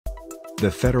The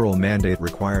federal mandate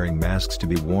requiring masks to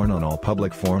be worn on all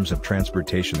public forms of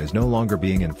transportation is no longer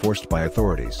being enforced by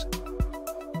authorities.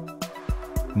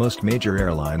 Most major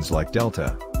airlines like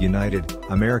Delta, United,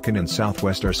 American and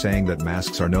Southwest are saying that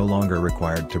masks are no longer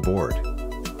required to board.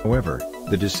 However,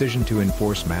 the decision to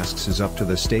enforce masks is up to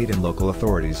the state and local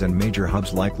authorities, and major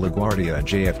hubs like LaGuardia and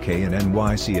JFK and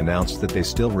NYC announced that they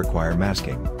still require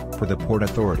masking, per the Port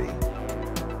Authority.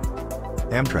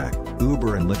 Amtrak,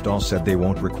 Uber and Lyft all said they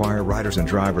won't require riders and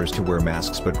drivers to wear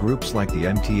masks, but groups like the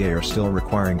MTA are still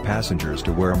requiring passengers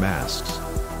to wear masks.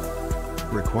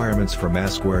 Requirements for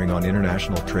mask wearing on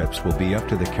international trips will be up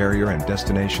to the carrier and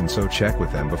destination, so check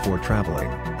with them before traveling.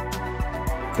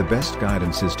 The best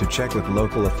guidance is to check with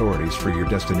local authorities for your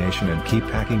destination and keep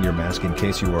packing your mask in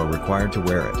case you are required to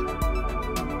wear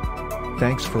it.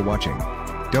 Thanks for watching.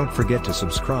 Don't forget to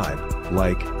subscribe,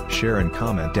 like, share and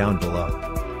comment down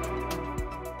below.